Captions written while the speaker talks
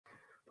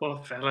Poor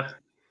fella.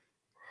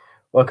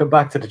 Welcome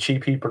back to the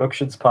GP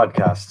Productions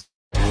podcast.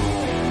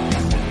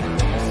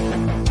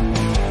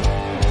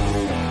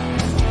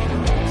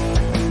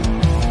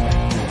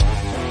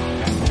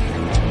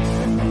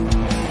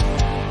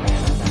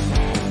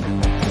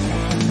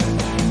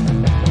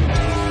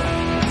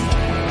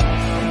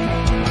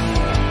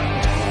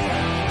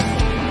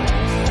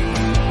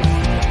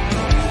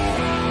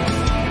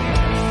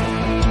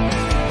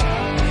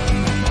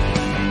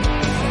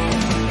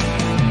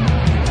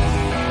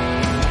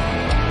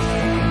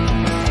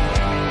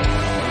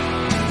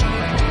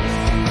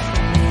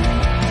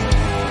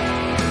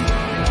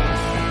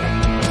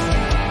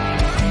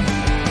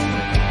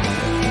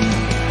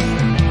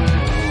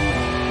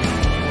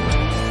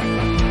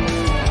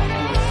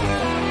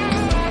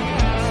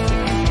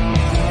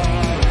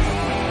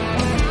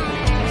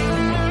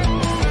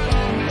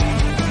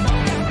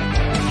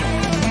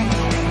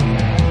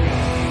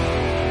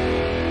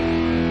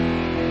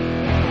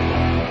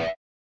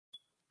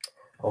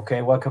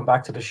 Okay, welcome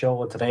back to the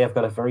show. Today I've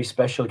got a very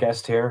special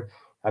guest here,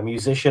 a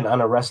musician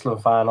and a wrestling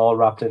fan all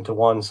wrapped into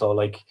one. So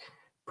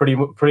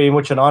pretty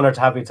much an honor to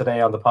have you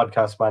today on the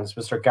podcast, man. It's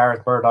Mr.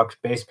 Gareth Murdoch,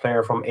 bass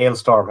player from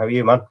Alestorm. How are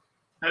you, man?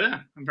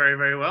 Yeah, I'm very,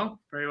 very well.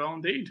 Very well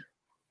indeed.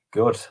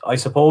 Good. I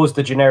suppose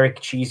the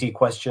generic cheesy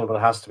question, but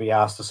it has to be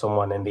asked to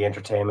someone in the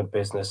entertainment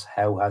business.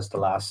 How has the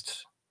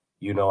last,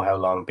 how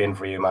long been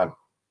for you, man?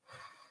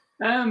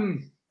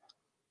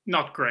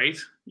 Not great,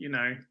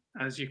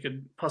 as you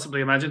could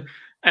possibly imagine.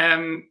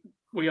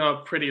 We are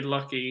pretty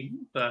lucky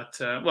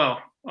that,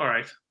 all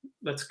right,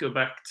 let's go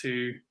back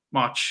to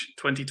March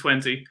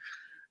 2020.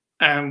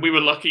 We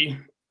were lucky.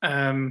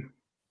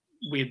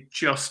 We had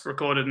just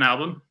recorded an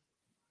album,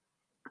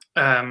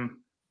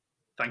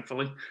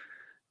 thankfully.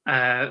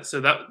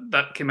 So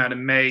that came out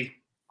in May.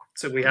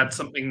 So we had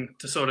something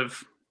to sort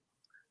of,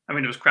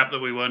 it was crap that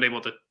we weren't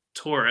able to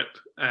tour it.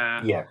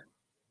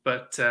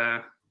 But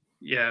at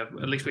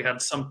least we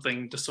had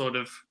something to sort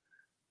of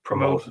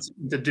promote,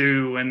 to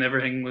do, and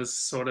everything was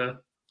sort of,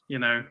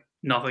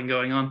 nothing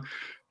going on.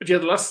 But yeah,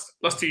 the last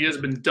 2 years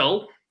have been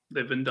dull.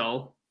 They've been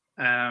dull.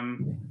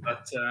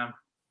 But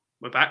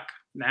we're back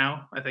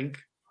now, I think,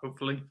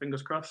 hopefully,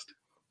 fingers crossed.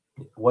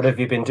 What have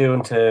you been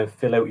doing to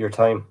fill out your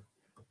time?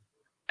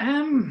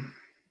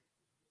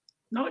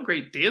 Not a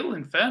great deal,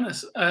 in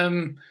fairness.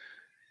 Kind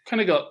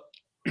of got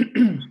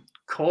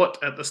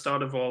caught at the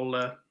start of all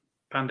the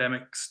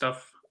pandemic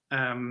stuff.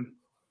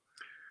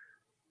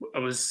 I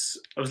was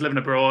living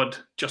abroad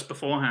just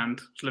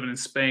beforehand. I was living in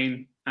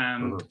Spain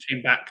and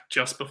came back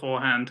just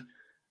beforehand,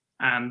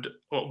 and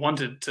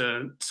wanted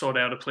to sort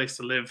out a place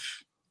to live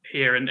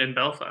here in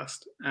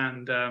Belfast.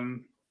 And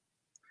the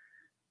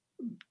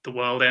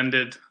world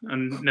ended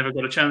and never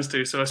got a chance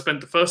to. So I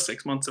spent the first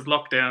 6 months of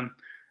lockdown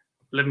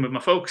living with my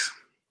folks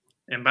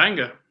in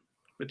Bangor,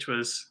 which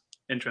was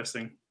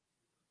interesting.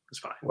 It was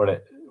fine. Were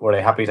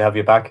they happy to have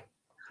you back?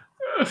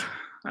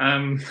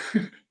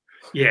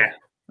 Yeah.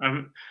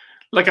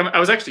 I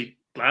was actually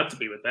glad to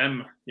be with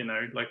them,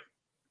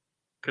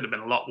 could have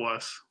been a lot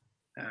worse,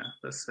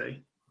 let's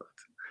say, but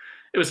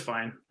it was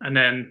fine. And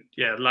then,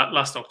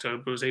 last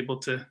October I was able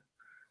to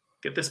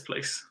get this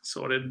place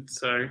sorted.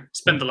 So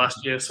spent the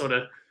last year sort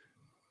of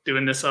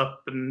doing this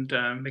up and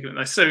making it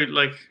nice. So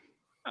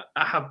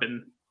I have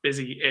been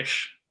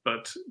busy-ish,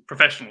 but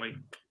professionally,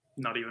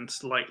 not even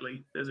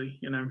slightly busy,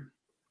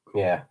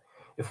 Yeah.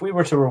 If we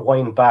were to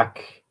rewind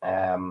back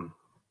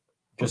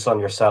just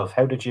on yourself,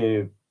 how did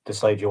you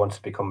decide you wanted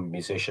to become a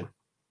musician?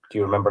 Do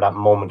you remember that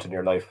moment in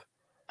your life?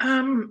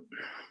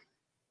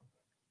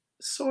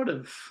 Sort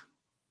of.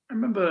 I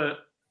remember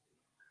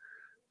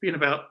being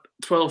about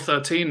 12,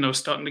 13, I was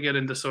starting to get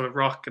into sort of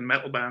rock and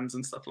metal bands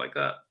and stuff like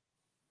that.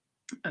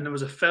 And there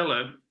was a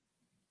fellow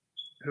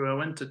who I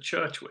went to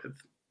church with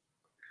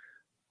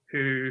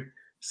who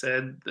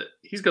said that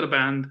he's got a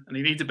band and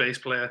he needs a bass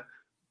player.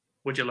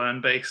 Would you learn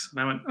bass?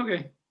 And I went,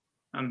 okay.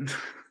 And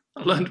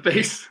I learned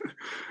bass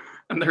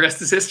and the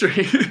rest is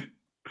history.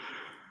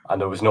 And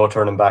there was no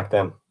turning back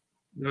then?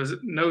 There was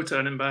no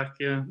turning back,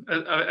 yeah.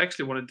 I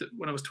actually wanted to,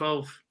 when I was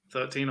 12,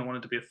 13, I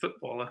wanted to be a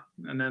footballer.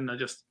 And then I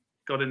just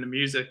got into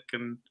music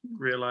and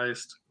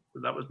realized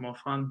that was more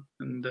fun.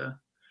 And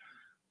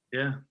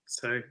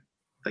so I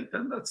think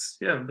that's,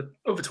 but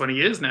over 20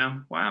 years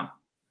now. Wow.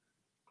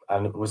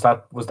 And was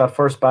that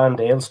first band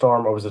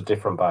Alestorm, or was it a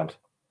different band?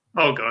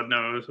 Oh God,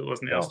 no, it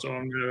wasn't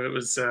Alestorm. It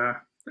was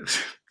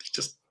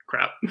just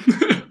crap.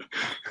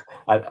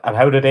 And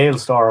how did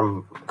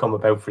Alestorm come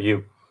about for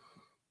you?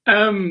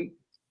 I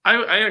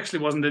actually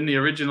wasn't in the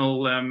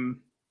original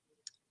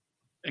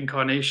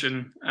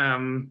incarnation.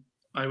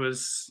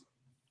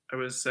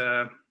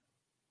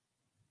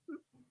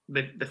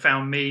 They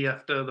found me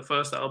after the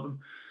first album.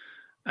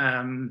 I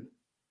don't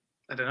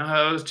know,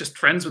 I was just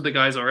friends with the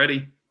guys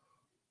already.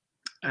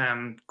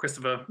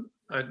 Christopher,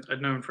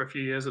 I'd known for a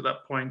few years at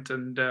that point,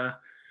 and I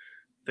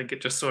think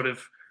it just sort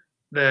of,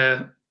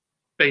 the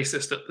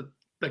bassist at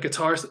the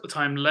guitarist at the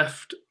time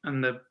left,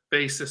 and the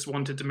bassist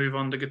wanted to move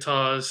on to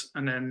guitars,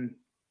 and then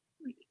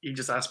he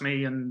just asked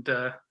me, and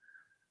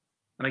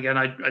And again,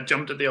 I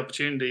jumped at the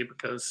opportunity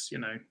because, you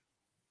know,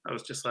 I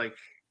was just like,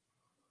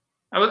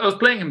 I was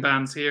playing in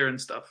bands here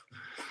and stuff.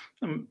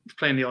 I'm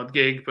playing the odd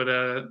gig,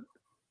 but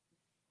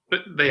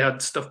they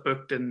had stuff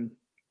booked in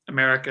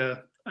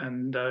America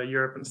and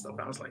Europe and stuff.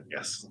 I was like,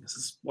 yes, this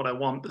is what I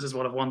want. This is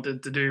what I've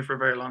wanted to do for a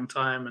very long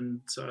time.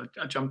 And so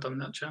I jumped on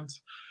that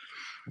chance.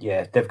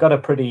 Yeah, they've got a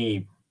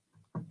pretty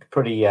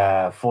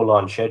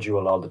full-on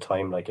schedule all the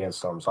time. Like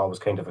Hailstorm's always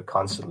kind of a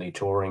constantly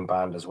touring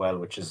band as well,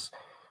 which is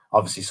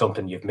obviously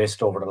something you've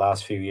missed over the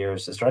last few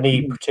years. Is there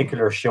any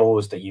particular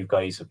shows that you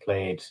guys have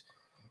played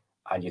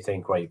and you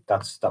think, right,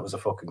 that was a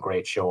fucking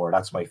great show, or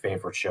that's my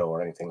favorite show,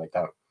 or anything like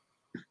that?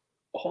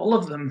 All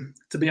of them,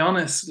 to be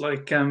honest.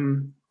 Like,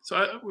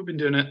 we've been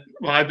doing it.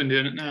 Well, I've been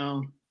doing it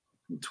now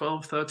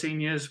 12,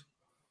 13 years.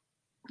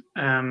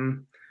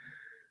 And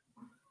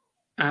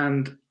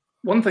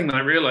one thing that I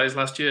realized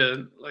last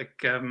year, like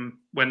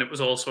when it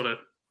was all sort of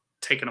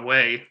taken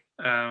away,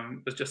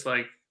 was just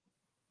like,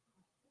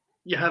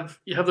 you have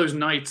those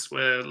nights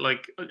where,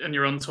 like, and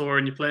you're on tour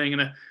and you're playing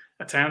in a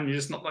town, you're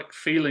just not like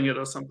feeling it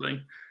or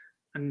something,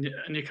 and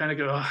you kind of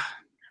go, oh,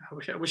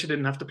 I wish I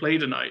didn't have to play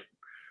tonight.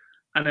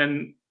 And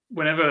then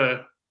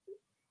whenever,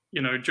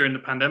 you know, during the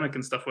pandemic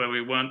and stuff where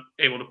we weren't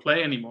able to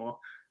play anymore,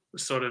 it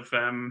was sort of,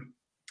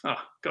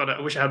 oh God, I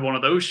wish I had one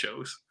of those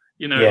shows.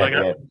 You know,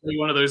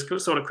 one of those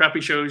sort of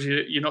crappy shows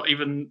you're not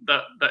even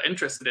that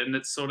interested in.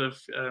 It's sort of,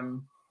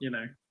 you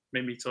know,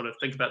 made me sort of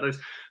think about those.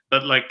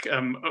 But like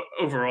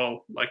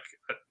overall, like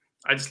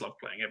I just love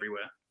playing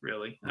everywhere,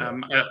 really.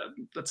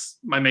 That's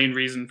my main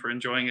reason for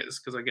enjoying it, is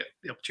because I get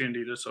the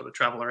opportunity to sort of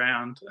travel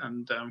around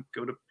and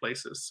go to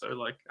places. So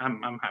like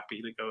I'm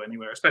happy to go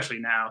anywhere, especially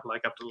now.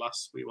 Like after the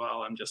last wee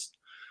while, I'm just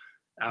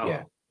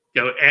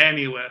go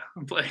anywhere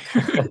and play.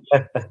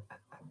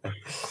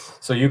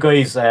 So you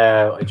guys,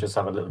 I just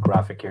have a little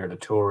graphic here. The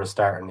tour is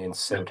starting in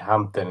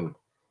Southampton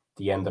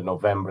the end of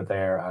November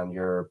there, and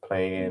you're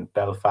playing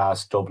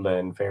Belfast,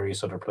 Dublin,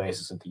 various other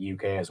places in the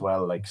UK as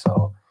well. Like,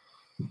 so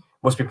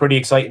must be pretty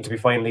exciting to be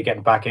finally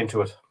getting back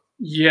into it.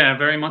 Yeah,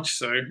 very much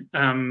so.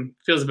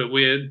 Feels a bit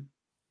weird.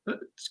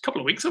 It's a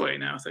couple of weeks away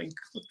now, I think.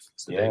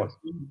 Yeah.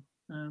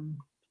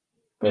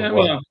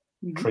 Well,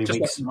 3 just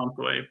weeks. a month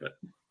away, but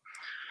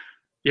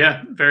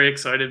yeah, very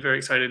excited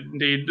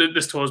indeed.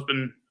 This tour's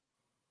been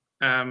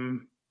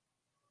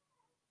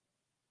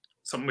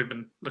something we've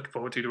been looking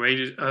forward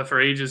to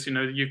for ages. You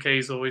know, the UK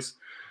has always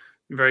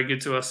been very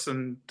good to us,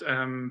 and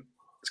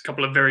it's a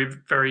couple of very,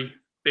 very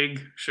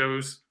big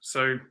shows.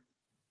 So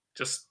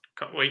just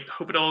can't wait.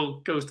 Hope it all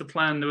goes to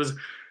plan. There was a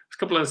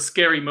couple of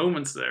scary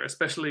moments there,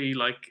 especially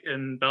like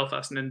in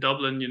Belfast and in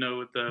Dublin, you know,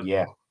 with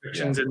the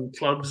restrictions in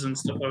clubs and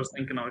stuff. I was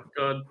thinking, oh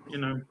God, you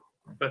know,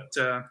 but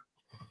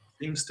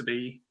seems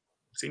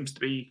to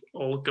be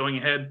all going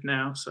ahead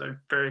now. So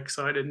very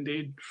excited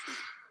indeed.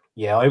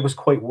 Yeah, I was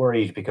quite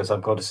worried because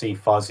I'm going to see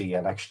Fozzy,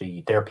 and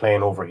actually they're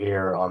playing over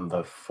here on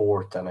the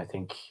 4th, and I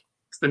think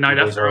it's the night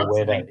after.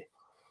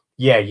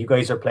 Yeah, you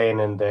guys are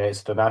playing in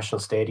the National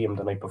Stadium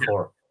the night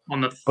before. Yeah,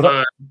 on the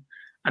 3rd,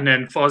 and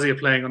then Fozzy are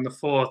playing on the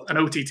 4th, and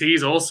OTT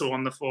is also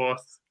on the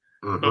 4th.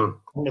 But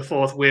on the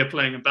 4th, we're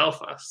playing in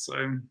Belfast.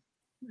 So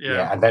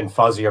yeah, and then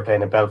Fozzy are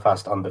playing in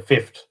Belfast on the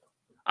 5th.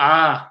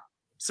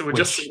 So we're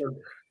just sort of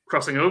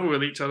crossing over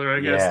with each other, I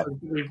guess.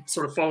 We're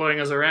sort of following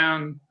us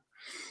around.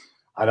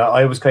 And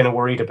I was kind of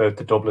worried about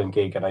the Dublin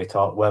gig, and I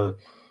thought, well,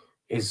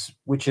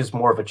 which is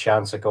more of a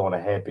chance of going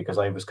ahead, because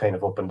I was kind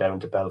of up and down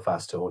to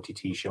Belfast to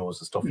OTT shows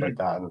and stuff like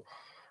that, and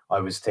I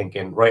was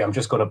thinking, right, I'm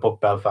just going to book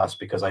Belfast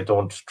because I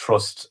don't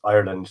trust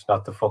Ireland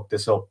not to fuck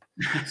this up.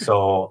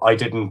 So I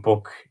didn't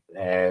book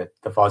the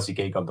Fozzy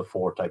gig on the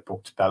 4th. I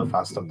booked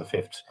Belfast on the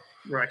 5th.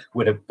 Right.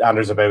 And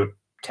there's about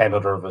 10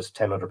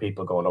 other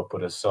people going up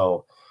with us.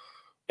 So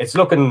it's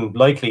looking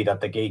likely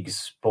that the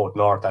gigs, both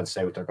north and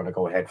south, are going to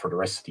go ahead for the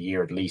rest of the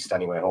year, at least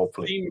anyway,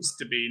 hopefully. Seems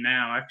to be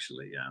now,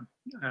 actually,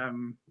 yeah.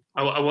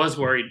 I was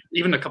worried.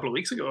 Even a couple of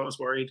weeks ago, I was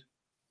worried.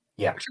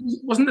 Yeah.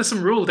 Wasn't there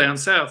some rule down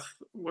south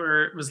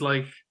where it was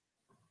like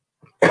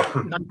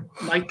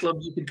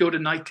nightclubs, you could go to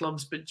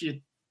nightclubs, but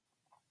you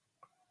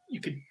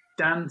could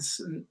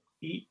dance and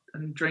eat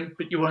and drink,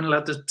 but you weren't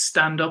allowed to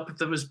stand up if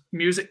there was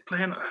music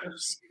playing?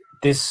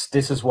 This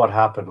is what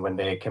happened when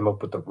they came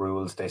up with the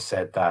rules. They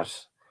said that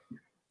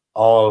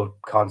all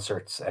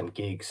concerts and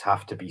gigs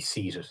have to be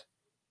seated.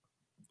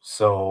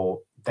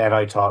 So then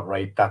I thought,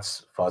 right,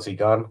 that's Fozzy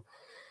gone.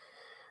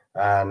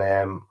 And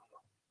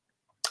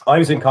I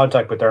was in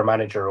contact with their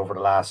manager over the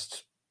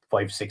last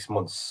 5-6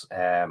 months.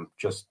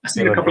 Just I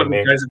think a couple of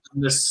you guys have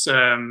done this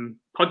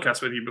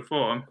podcast with you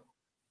before.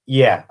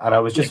 Yeah, and I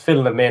was just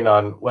filling him in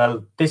on,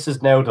 well, this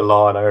is now the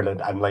law in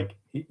Ireland, and like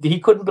he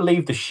couldn't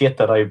believe the shit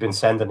that I've been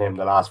sending him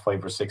the last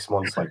 5 or 6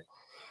 months. Like,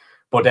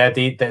 but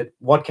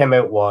what came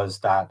out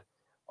was that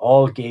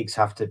all gigs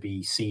have to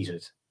be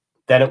seated.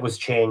 Then it was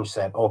changed,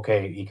 said,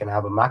 okay, you can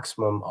have a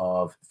maximum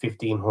of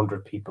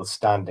 1,500 people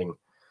standing.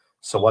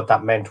 So what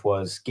that meant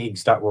was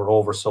gigs that were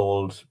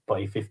oversold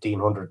by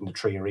 1,500 in the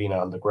Tree Arena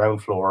on the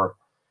ground floor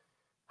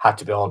had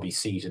to all be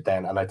seated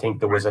then. And I think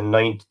there was a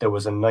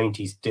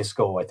 90s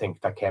disco, I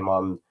think, that came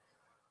on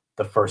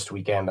the first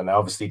weekend, and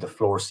obviously the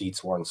floor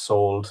seats weren't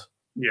sold,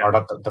 yeah. or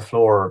not the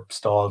floor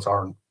stalls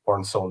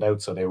weren't sold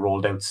out, so they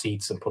rolled out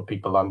seats and put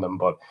people on them.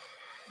 But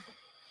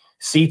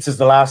seats is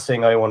the last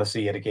thing I want to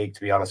see at a gig,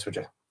 to be honest with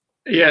you.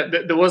 Yeah,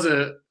 there was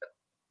a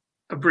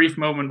brief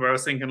moment where I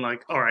was thinking,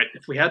 like, all right,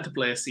 if we had to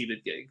play a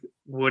seated gig,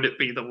 would it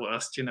be the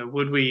worst? You know,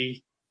 would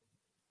we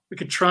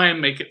could try and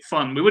make it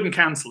fun. We wouldn't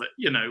cancel it,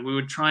 you know, we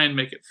would try and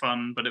make it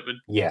fun, but it would,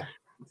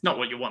 it's not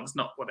what you want. It's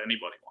not what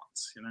anybody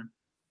wants, you know?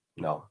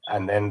 No.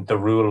 And then the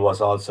rule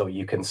was also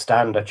you can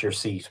stand at your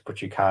seat,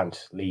 but you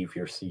can't leave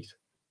your seat.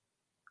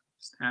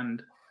 Stand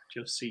at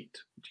your seat,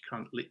 but you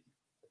can't leave.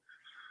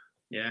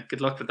 Yeah,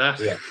 good luck with that.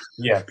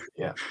 Yeah.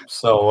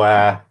 So,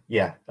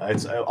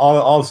 it's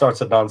all sorts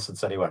of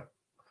nonsense anyway.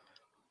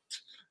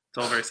 It's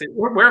all very safe.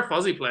 Where are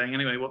Fozzy playing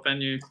anyway? What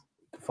venue?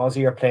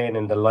 Fozzy are playing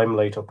in the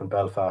Limelight up in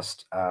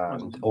Belfast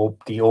and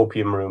the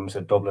Opium Rooms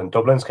in Dublin.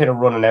 Dublin's kind of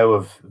running out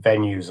of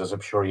venues, as I'm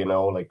sure you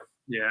know. Like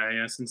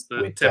since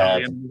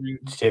the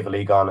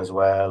Tivoli gone as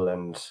well,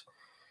 and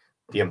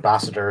the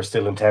Ambassador is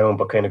still in town,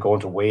 but kind of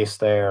going to waste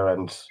there.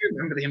 And I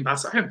remember the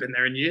Ambassador. I haven't been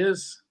there in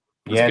years.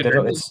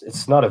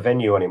 It's not a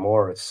venue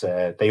anymore. It's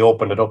they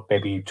opened it up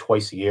maybe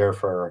twice a year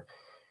for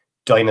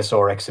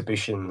dinosaur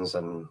exhibitions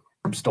and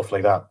stuff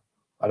like that.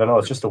 I don't know.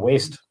 It's just a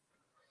waste.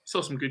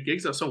 Saw some good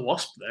gigs. I saw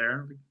Wasp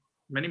there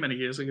many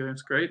years ago.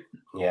 It's great.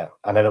 Yeah,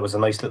 and then it was a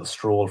nice little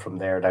stroll from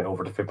there then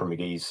over to Fibber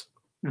McGee's.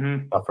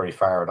 Not very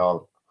far at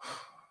all.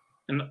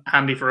 And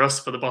handy for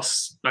us for the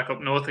bus back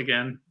up north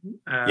again.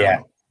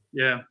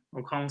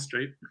 O'Connell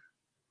Street.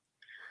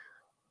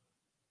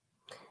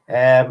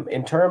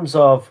 In terms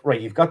of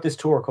you've got this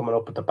tour coming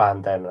up with the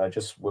band. Then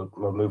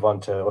we'll move on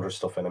to other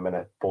stuff in a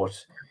minute.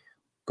 But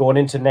going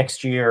into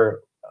next year,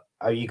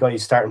 are you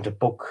guys starting to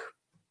book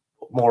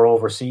more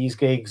overseas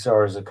gigs,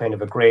 or is it kind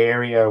of a grey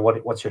area?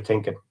 What's your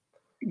thinking?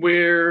 We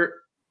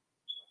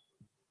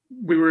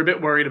were a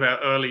bit worried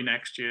about early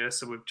next year,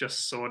 so we've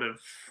just sort of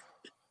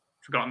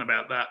forgotten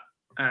about that,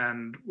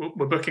 and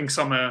we're booking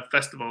summer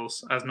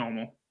festivals as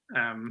normal.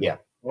 A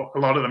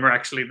lot of them are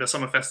actually the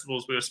summer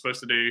festivals we were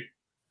supposed to do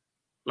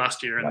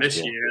last year and this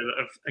year that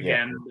have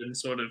again been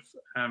sort of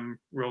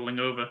rolling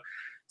over.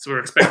 So we're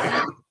expecting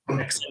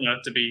next summer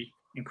to be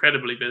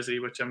incredibly busy,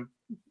 which I'm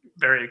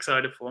very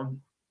excited for.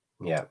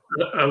 Yeah.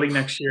 Early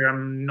next year,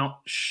 I'm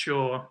not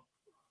sure.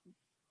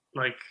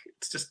 Like,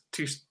 it's just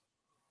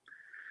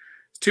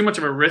too much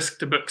of a risk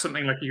to book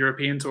something like a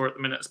European tour at the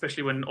minute,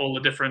 especially when all the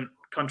different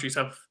countries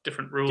have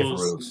different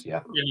rules. Yeah.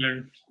 You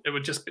know, it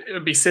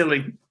would be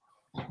silly.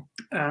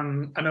 I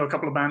know a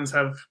couple of bands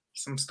have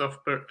some stuff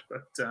booked,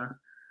 but I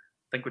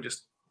think we're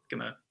just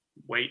gonna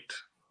wait.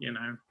 You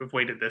know, we've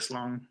waited this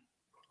long.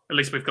 At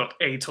least we've got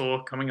a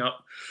tour coming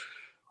up.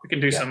 We can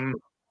do some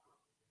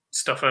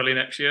stuff early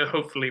next year.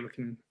 Hopefully, we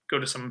can go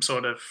to some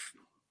sort of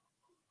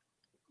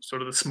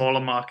the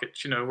smaller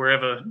markets, you know,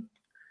 wherever.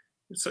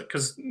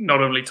 Because not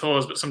only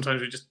tours, but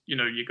sometimes we just, you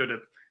know, you go to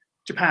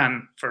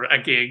Japan for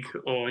a gig,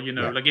 or, you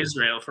know, like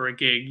Israel for a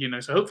gig, you know.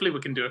 So hopefully we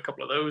can do a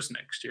couple of those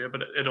next year,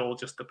 but it all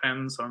just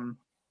depends on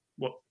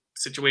what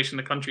situation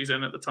the country's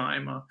in at the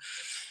time.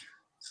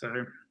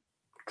 So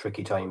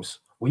tricky times.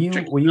 Were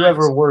you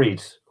ever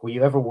worried? Were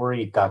you ever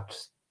worried that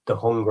the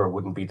hunger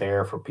wouldn't be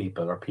there for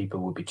people, or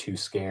people would be too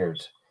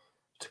scared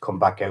to come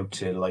back out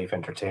to live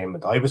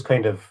entertainment? I was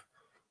kind of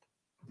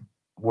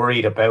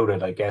worried about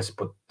it, I guess,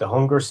 but the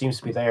hunger seems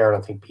to be there,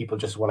 and I think people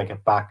just want to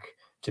get back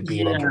to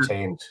being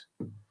entertained.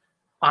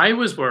 I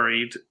was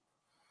worried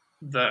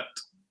that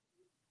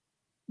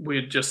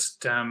we'd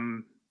just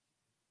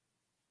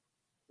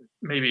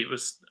maybe it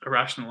was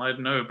irrational, I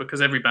don't know,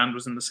 because every band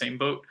was in the same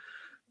boat,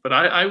 but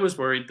I was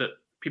worried that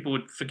people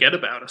would forget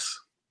about us,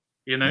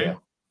 you know.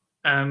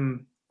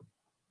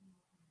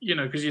 You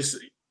know, because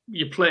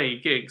you play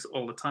gigs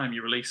all the time,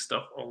 you release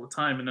stuff all the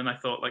time, and then I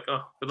thought, like,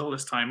 oh, with all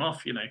this time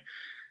off, you know,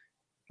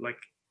 like,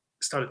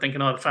 started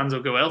thinking, oh, the fans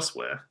will go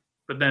elsewhere.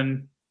 But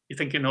then you're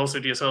thinking also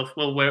to yourself,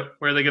 well, where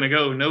are they going to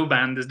go? No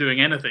band is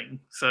doing anything.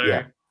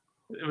 So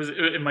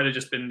it might have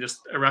just been just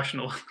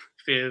irrational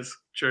fears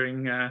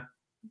during the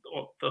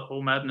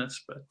whole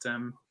madness. But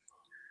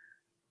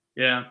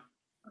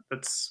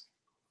that's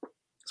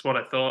what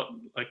I thought.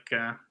 Like,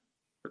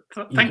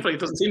 but thankfully, it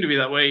doesn't seem to be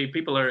that way.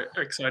 People are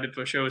excited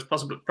for shows,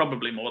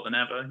 probably more than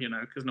ever, you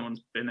know, because no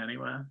one's been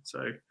anywhere.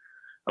 So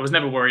I was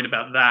never worried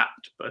about that.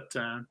 But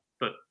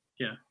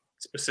yeah,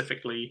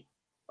 specifically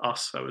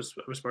us, I was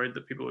worried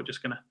that people were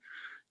just gonna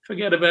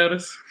forget about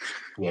us.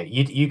 Yeah,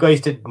 you guys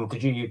did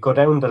you go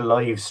down the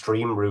live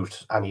stream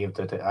route any of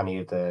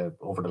the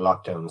over the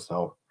lockdowns?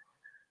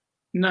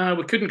 No,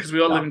 we couldn't because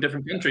we all live in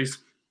different countries.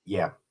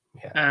 Yeah.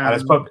 And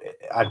it's probably,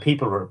 and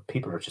people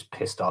are just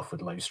pissed off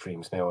with live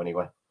streams now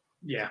anyway.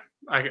 Yeah,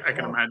 I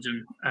can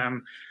imagine.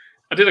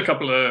 I did a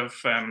couple of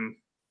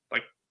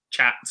like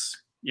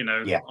chats, you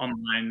know,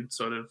 online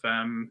sort of.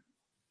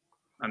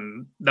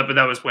 And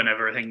that was when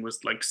everything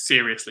was like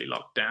seriously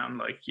locked down.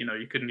 Like, you know,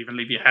 you couldn't even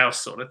leave your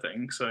house, sort of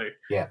thing. So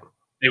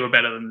they were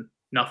better than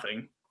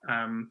nothing.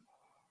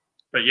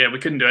 But yeah, we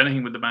couldn't do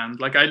anything with the band.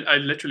 Like, I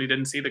literally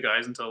didn't see the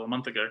guys until a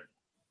month ago.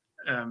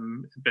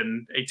 It'd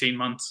been 18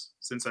 months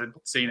since I'd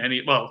seen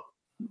any. Well,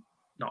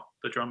 not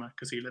the drummer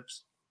because he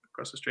lives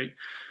across the street,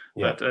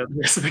 but the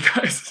rest of the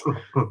guys,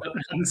 I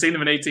hadn't seen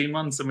them in 18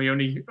 months, and we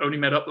only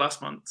met up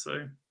last month.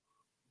 So,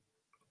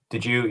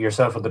 did you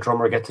yourself and the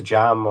drummer get to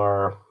jam,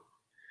 or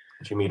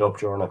did you meet up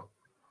during it?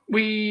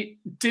 We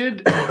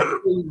did a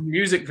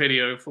music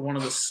video for one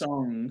of the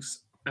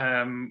songs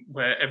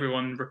where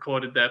everyone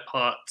recorded their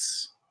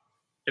parts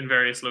in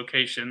various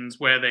locations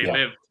where they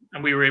lived,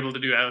 and we were able to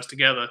do ours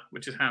together,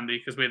 which is handy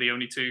because we're the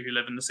only two who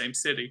live in the same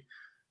city.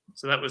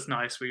 So that was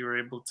nice. We were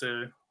able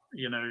to,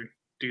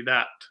 do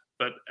that.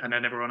 And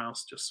then everyone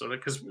else just sort of,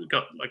 because we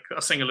got like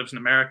a singer lives in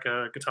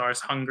America, a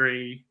guitarist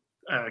Hungary,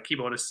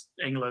 keyboardist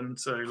England.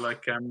 So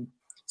like, so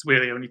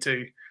we're the only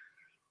two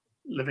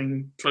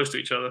living close to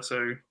each other.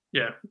 So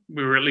yeah,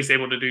 we were at least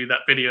able to do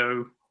that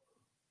video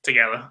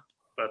together.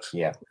 But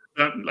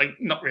like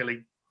not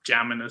really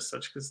jamming as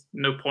such, because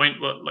no point.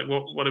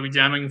 What are we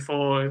jamming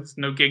for? There's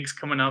no gigs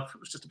coming up. It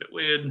was just a bit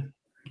weird.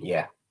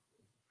 Yeah.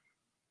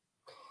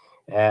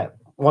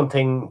 One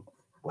thing,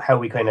 how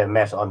we kind of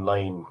met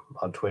online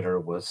on Twitter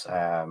was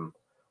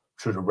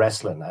through the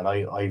wrestling, and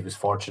I was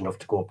fortunate enough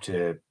to go up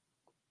to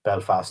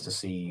Belfast to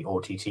see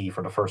OTT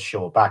for the first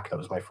show back. That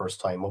was my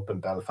first time up in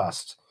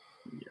Belfast.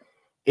 Yeah.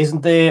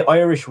 Isn't the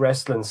Irish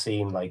wrestling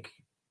scene like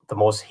the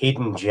most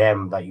hidden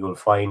gem that you will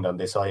find on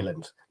this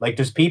island? Like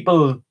there's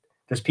people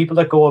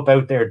that go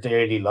about their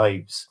daily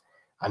lives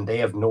and they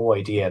have no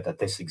idea that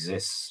this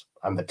exists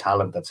and the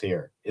talent that's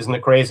here. Isn't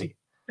it crazy?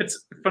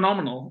 It's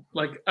phenomenal.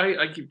 Like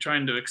I keep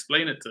trying to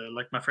explain it to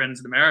like my friends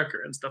in America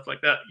and stuff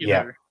like that, you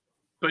know,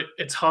 but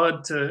it's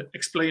hard to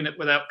explain it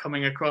without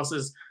coming across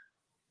as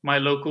my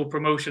local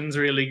promotion's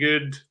really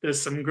good. There's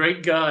some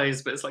great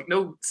guys, but it's like,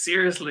 no,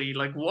 seriously,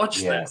 like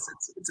watch this.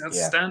 It's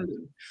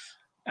outstanding.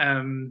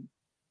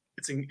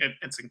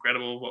 It's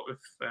incredible what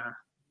we've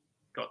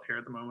got here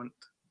at the moment.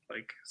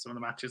 Like some of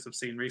the matches I've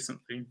seen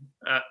recently.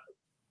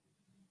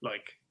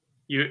 Like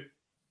you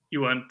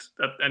weren't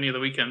at any of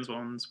the weekends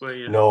ones, were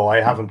you? No, I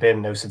haven't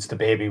been now since the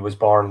baby was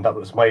born. That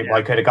was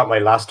I kind of got my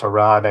last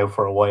hurrah now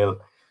for a while.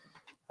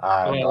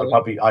 I'll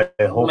hopefully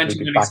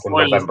be back in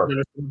November. There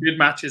were some good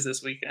matches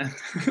this weekend.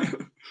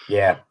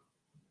 Yeah.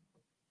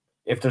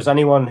 If there's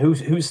anyone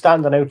who's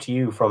standing out to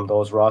you from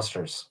those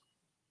rosters,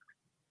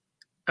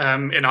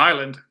 in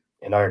Ireland.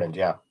 In Ireland,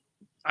 yeah.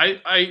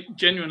 I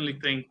genuinely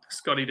think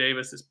Scotty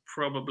Davis is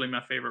probably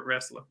my favorite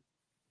wrestler.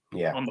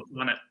 Yeah. On the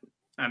planet,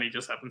 and he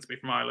just happens to be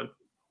from Ireland.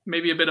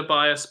 Maybe a bit of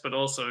bias, but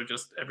also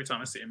just every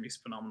time I see him, he's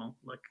phenomenal.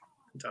 Like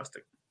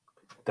fantastic.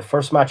 The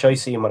first match I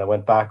seen when I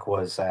went back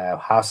was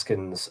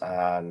Haskins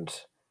and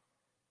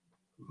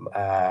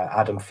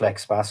Adam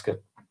Flex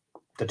Basket,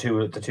 the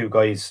two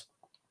guys.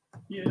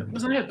 Yeah,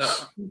 wasn't it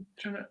that?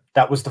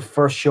 That was the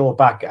first show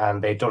back,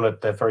 and they done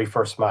it the very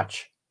first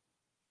match.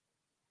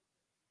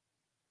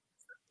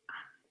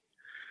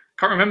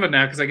 Can't remember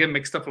now because I get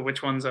mixed up with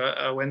which ones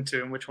I went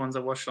to and which ones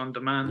I watched on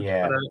demand.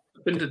 Yeah, but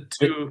I've been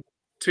to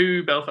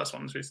two Belfast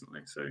ones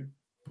recently, so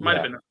might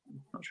have been. I'm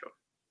not sure.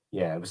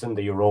 Yeah, it was in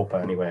the Europa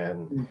anyway,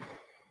 and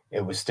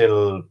it was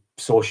still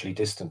socially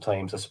distant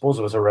times. I suppose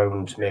it was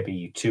around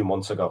maybe 2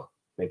 months ago,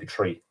 maybe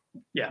 3.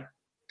 Yeah.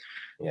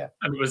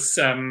 And it was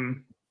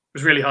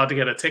really hard to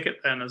get a ticket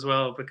then as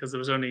well because there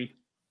was only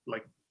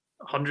like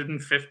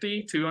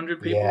 150,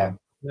 200 people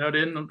out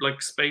in,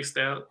 like spaced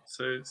out.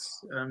 So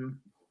it's.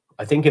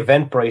 I think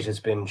Eventbrite has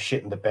been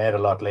shitting the bed a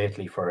lot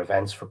lately for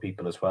events for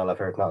people as well. I've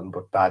heard nothing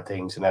but bad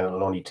things, and then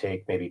it'll only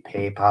take maybe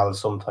PayPal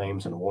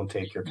sometimes, and it won't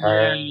take your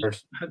card. Yeah, I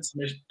had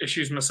some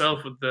issues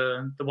myself with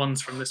the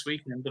ones from this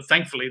weekend, but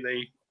thankfully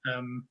they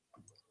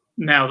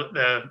now that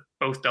they're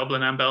both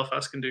Dublin and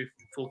Belfast can do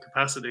full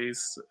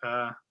capacities,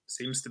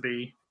 seems to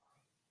be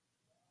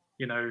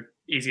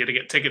easier to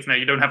get tickets now.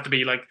 You don't have to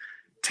be like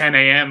 10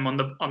 a.m. on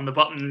the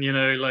button,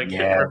 like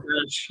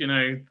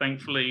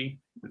thankfully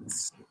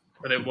it's.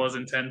 But it was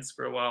intense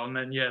for a while, and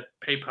then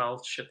PayPal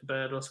shit the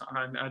bed or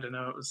something. I don't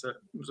know. It was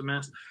a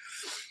mess.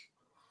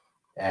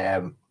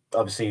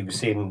 Obviously, we've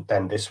seen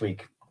then this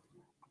week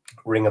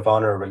Ring of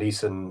Honor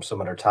releasing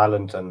some of their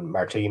talent, and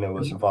Martina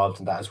was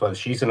involved in that as well.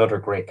 She's another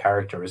great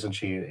character, isn't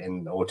she?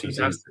 In OTT.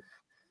 Fantastic.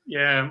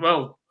 Yeah,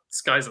 well,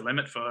 sky's the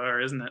limit for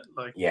her, isn't it?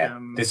 Like,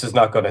 this is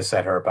not going to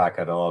set her back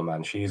at all,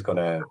 man. She's going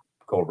to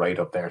go right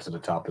up there to the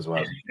top as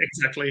well.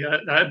 Exactly.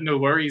 I had no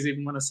worries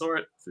even when I saw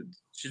it.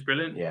 She's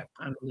brilliant.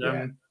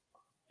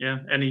 Yeah,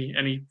 and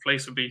any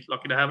place would be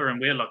lucky to have her, and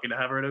we're lucky to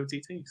have her at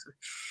OTT. So.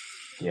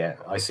 Yeah,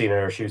 I seen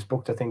her. She was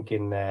booked, I think,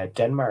 in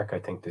Denmark. I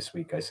think this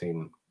week I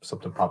seen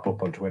something pop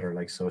up on Twitter.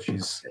 Like, so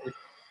she's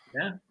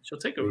she'll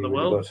take over the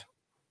world. Good.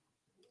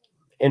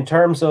 In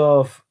terms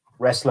of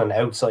wrestling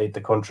outside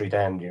the country,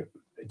 then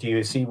do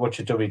you see much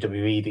of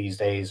WWE these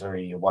days, or are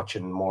you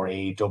watching more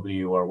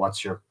AEW, or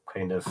what's your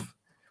kind of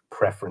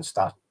preference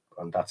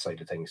on that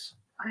side of things?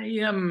 I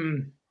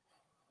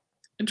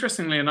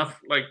interestingly enough,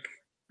 like.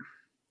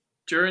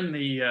 During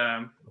the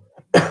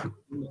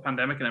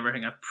pandemic and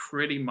everything, I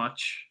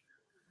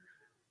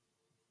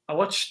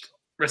watched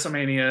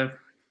WrestleMania,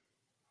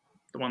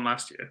 the one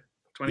last year,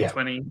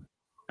 2020.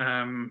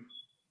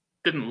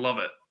 didn't love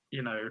it.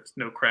 You know, it's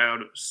no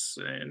crowd. It was,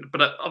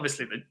 but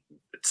obviously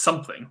it's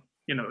something.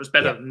 You know, it was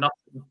better than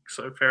nothing.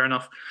 So fair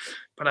enough.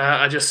 But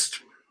I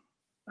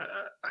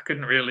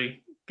couldn't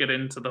really get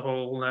into the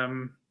whole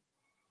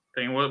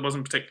thing. Well, it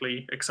wasn't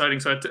particularly exciting.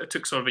 So I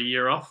took sort of a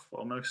year off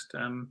almost.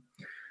 I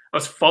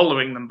was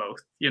following them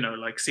both, you know,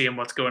 like seeing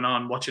what's going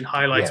on, watching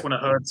highlights when I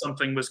heard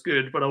something was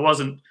good, but I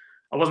wasn't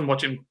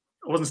watching.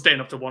 I wasn't staying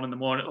up to 1 in the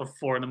morning or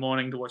 4 in the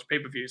morning to watch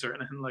pay-per-views or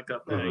anything like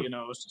that. You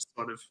know, it was just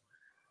sort of,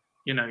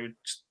 you know,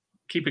 just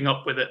keeping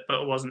up with it,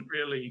 but it wasn't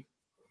really,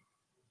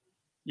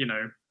 you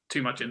know,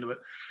 too much into it.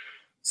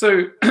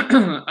 So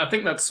I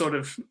think that's sort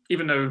of,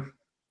 even though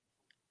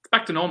it's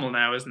back to normal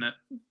now, isn't it?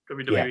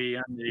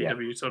 WWE and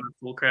AEW sort of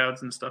full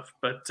crowds and stuff,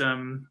 but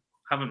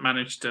haven't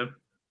managed to,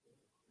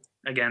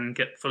 again,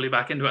 get fully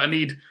back into it. I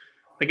need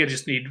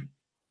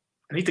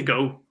to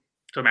go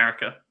to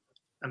America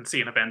and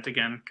see an event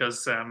again,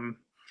 because that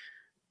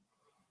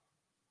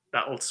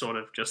will sort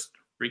of just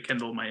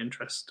rekindle my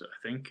interest,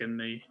 I think, in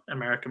the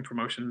American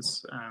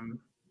promotions.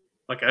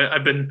 Like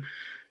I've been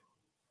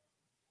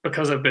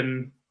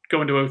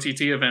going to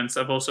OTT events.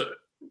 I've also,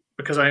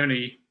 because I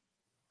only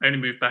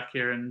moved back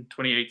here in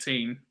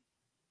 2018.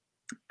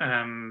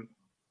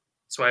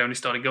 So I only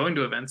started going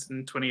to events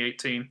in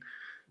 2018.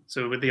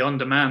 So with the on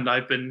demand,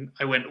 I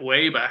went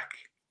way back,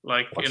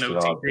 like in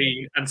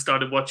OTT, and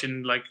started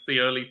watching like the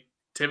early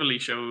Tivoli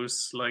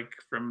shows, like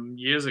from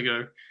years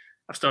ago.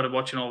 I've started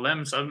watching all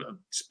them. So I've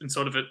just been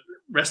sort of,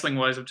 wrestling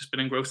wise, I've just been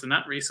engrossed in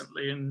that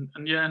recently. And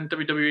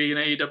WWE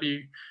and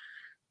AEW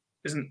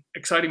isn't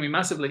exciting me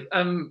massively.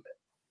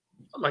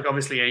 Like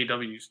obviously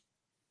AEW's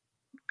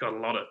got a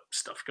lot of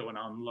stuff going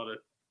on, a lot of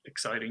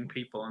exciting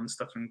people and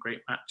stuff, and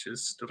great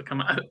matches to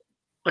come out.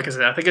 Like I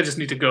said, I think I just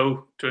need to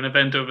go to an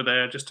event over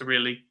there just to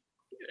really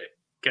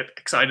get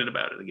excited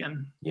about it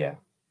again. Yeah,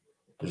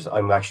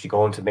 I'm actually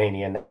going to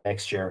Mania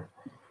next year,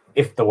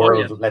 if the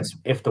world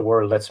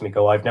lets me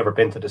go. I've never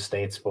been to the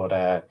States,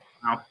 but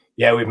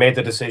yeah, we've made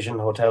the decision.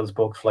 Hotels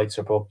booked, flights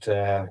are booked.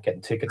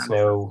 Getting tickets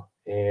now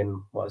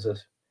in, what is it,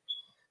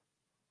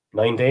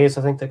 9 days?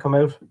 I think they come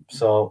out.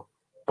 So,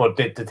 but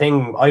the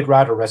thing, I'd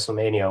rather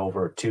WrestleMania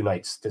over 2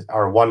 nights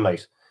or 1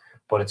 night,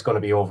 but it's going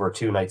to be over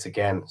 2 nights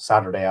again,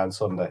 Saturday and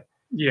Sunday.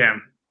 Yeah,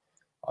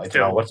 I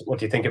don't know. What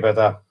do you think about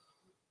that?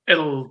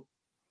 It'll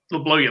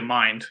blow your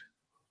mind.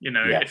 You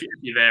know, if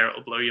you're there,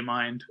 it'll blow your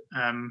mind.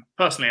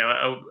 Personally,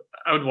 I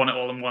would want it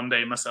all in 1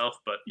 day myself,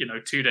 but you know,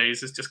 2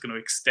 days is just going to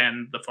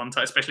extend the fun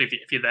time, especially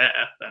if you're there.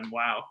 Then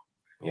wow.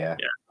 Yeah,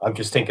 I'm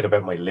just thinking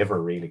about my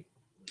liver, really.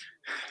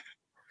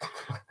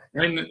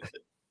 I mean,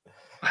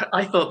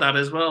 I thought that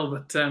as well,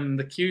 but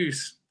the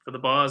queues for the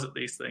bars at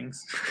these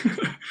things.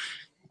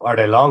 Are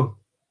they long?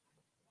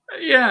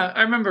 Yeah,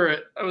 I remember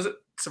it. I was at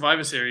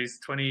Survivor Series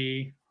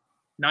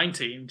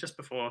 2019, just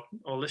before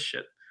all this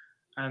shit.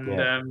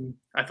 And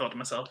I thought to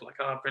myself, like,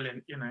 oh,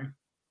 brilliant, you know,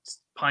 it's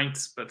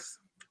pints, but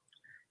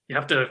you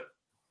have to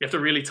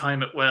really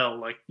time it well.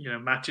 Like, you know,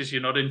 matches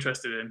you're not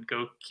interested in,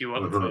 go queue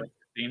up for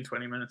 15,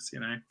 20 minutes, you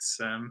know. It's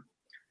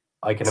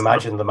I can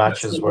imagine the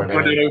matches where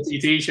they're an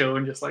OTT show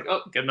and just like,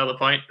 oh, get another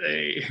pint.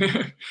 Hey.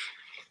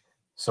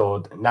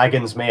 So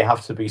naggins may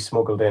have to be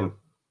smuggled in.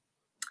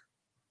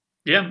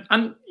 Yeah,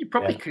 and you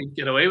probably could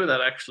get away with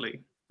that, actually.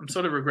 I'm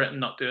sort of regretting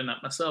not doing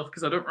that myself,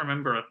 because I don't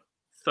remember a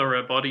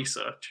thorough body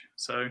search.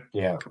 So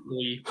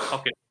probably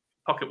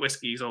pocket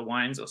whiskeys or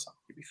wines or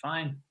something would be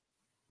fine.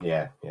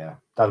 Yeah.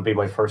 That'll be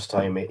my first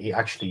time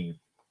actually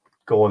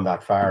going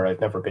that far.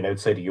 I've never been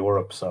outside of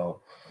Europe,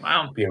 so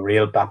it'll be a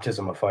real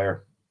baptism of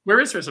fire. Where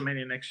is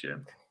WrestleMania next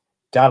year?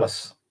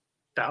 Dallas.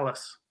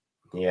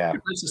 Yeah.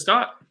 Good place to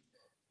start.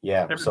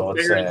 Yeah. So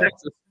it's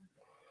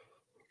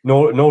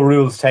no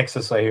rules,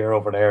 Texas, I hear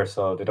over there,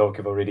 so they don't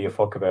give a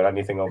fuck about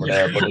anything over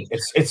there. But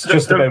it's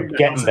just about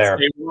getting there.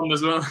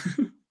 As well.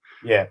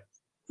 Yeah.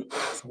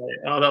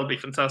 Oh, that'll be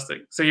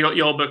fantastic. So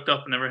you're all booked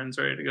up and everything's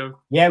ready to go.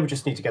 Yeah, we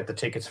just need to get the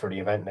tickets for the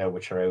event now,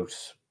 which are out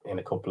in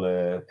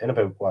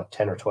about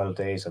 10 or 12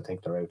 days. I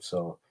think they're out.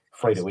 So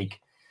Friday week.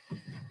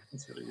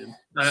 That's really good.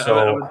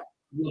 I would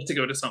love to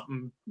go to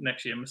something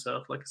next year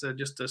myself. Like I said,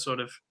 just to sort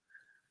of,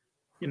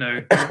 you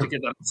know, just to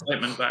get that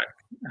excitement back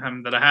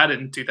that I had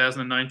in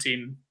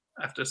 2019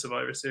 after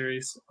Survivor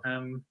Series.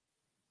 But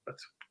we'll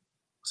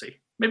see.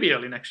 Maybe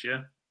early next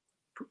year.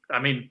 I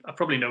mean, I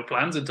probably no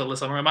plans until the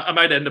summer. I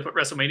might end up at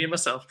WrestleMania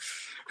myself.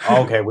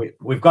 Okay,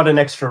 we've got an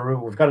extra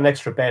room. We've got an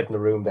extra bed in the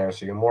room there,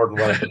 so you're more than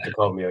welcome to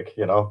come.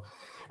 You know,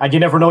 and you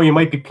never know. You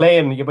might be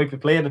playing. You might be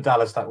playing in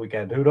Dallas that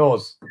weekend. Who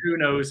knows? Who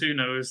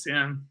knows?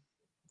 Yeah.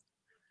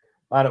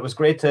 Man, it was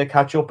great to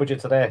catch up with you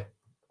today.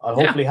 I'll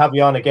hopefully have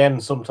you on again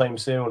sometime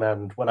soon,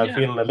 and when I'm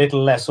feeling a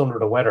little less under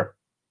the weather.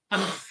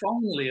 And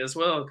finally, as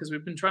well, because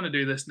we've been trying to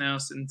do this now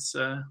since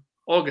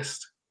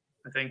August,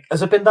 I think.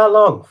 Has it been that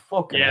long?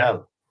 Fucking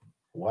hell.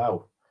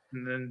 Wow.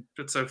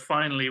 But so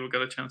finally we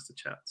got a chance to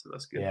chat, so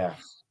that's good. Yeah.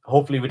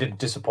 Hopefully we didn't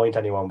disappoint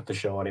anyone with the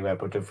show anyway,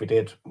 but if we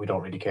did, we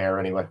don't really care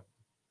anyway.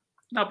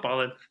 Not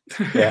bothered.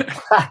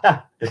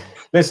 Yeah.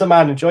 Listen,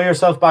 man, enjoy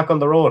yourself back on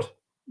the road.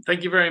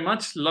 Thank you very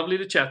much. Lovely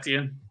to chat to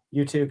you.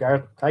 You too,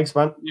 Gareth. Thanks,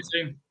 man. You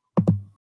too.